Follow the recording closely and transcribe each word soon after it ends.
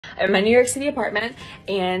in my New York City apartment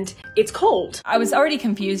and it's cold. I was already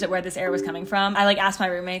confused at where this air was coming from. I like asked my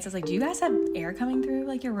roommates, I was like, do you guys have air coming through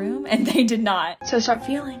like your room? And they did not. So I start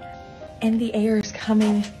feeling, and the air is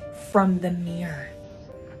coming from the mirror.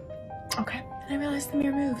 Okay, and I realized the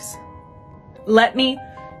mirror moves. Let me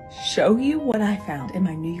show you what I found in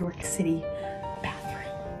my New York City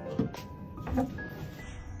bathroom.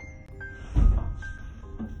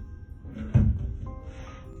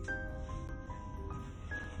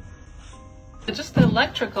 It's just the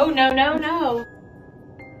electrical. Oh, no, no, no.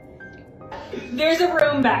 There's a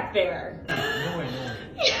room back there. No way, no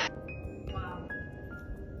way. Wow.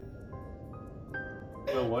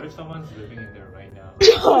 Well, what if someone's living in there right now?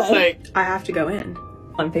 I have to go in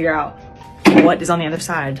and figure out what is on the other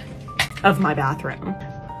side of my bathroom.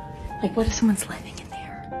 Like, what if someone's living in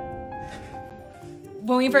there?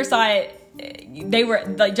 When we first saw it, they were,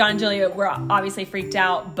 like, John and Julia were obviously freaked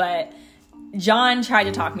out, but John tried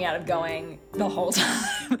to talk me out of going the whole time.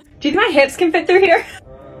 Do you think my hips can fit through here?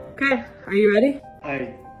 Okay, are you ready?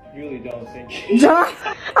 I really don't think. John,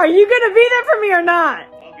 are you gonna be there for me or not?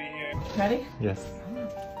 I'll be here. Ready? Yes.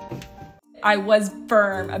 I was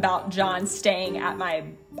firm about John staying at my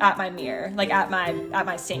mirror, like at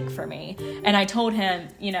my sink for me. And I told him,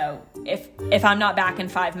 you know, if I'm not back in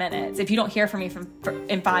 5 minutes, if you don't hear from me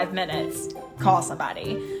in 5 minutes, call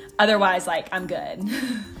somebody. Otherwise, like, I'm good.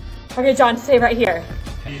 Okay, John, stay right here.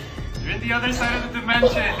 You're in the other side of the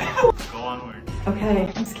dimension. Go onward. Okay,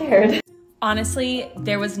 I'm scared. Honestly,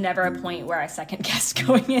 there was never a point where I second guessed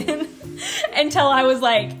going in until I was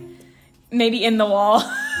like maybe in the wall.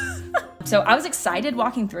 So I was excited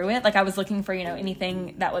walking through it. Like, I was looking for, you know,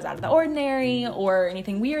 anything that was out of the ordinary or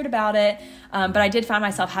anything weird about it. But I did find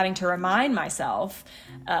myself having to remind myself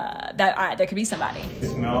that there could be somebody.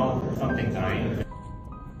 Smell something dying.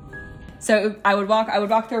 So I would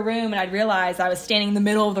walk through a room and I'd realize I was standing in the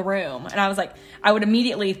middle of the room. And I was like, I would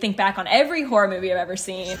immediately think back on every horror movie I've ever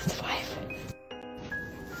seen.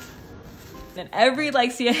 And every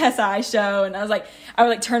like CSI show. And I would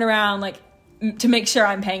like turn around like to make sure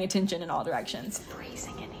I'm paying attention in all directions. It's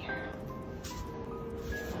freezing in here.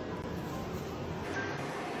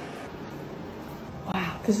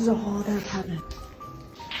 Wow, this is a whole other apartment.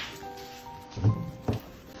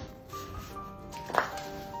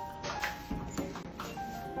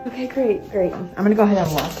 Okay, great. I'm gonna go ahead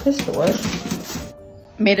and lock this door.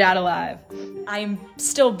 Made it out alive. I'm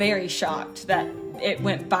still very shocked that it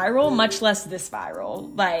went viral, much less this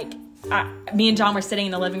viral. Like, me and John were sitting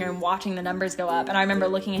in the living room watching the numbers go up, and I remember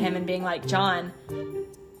looking at him and being like, John,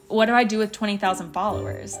 what do I do with 20,000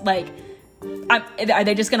 followers? Like, are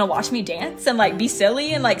they just gonna watch me dance and like be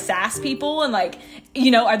silly and like sass people and like, you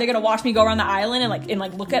know, are they gonna watch me go around the island and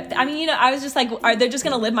like look at, I mean, you know, I was just like, are they just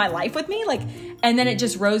gonna live my life with me? Like, and then it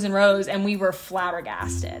just rose and rose and we were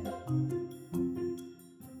flabbergasted.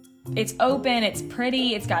 It's open, it's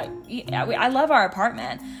pretty, it's got, I love our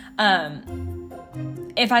apartment.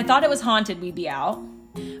 If I thought it was haunted, we'd be out.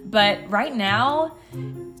 But right now,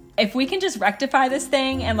 if we can just rectify this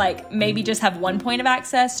thing and like maybe just have one point of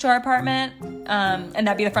access to our apartment, and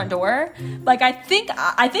that'd be the front door, like I think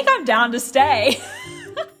I'm down to stay.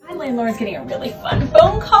 My landlord's getting a really fun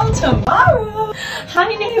phone call tomorrow.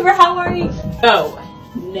 Hi neighbor, how are you? Oh,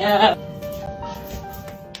 no.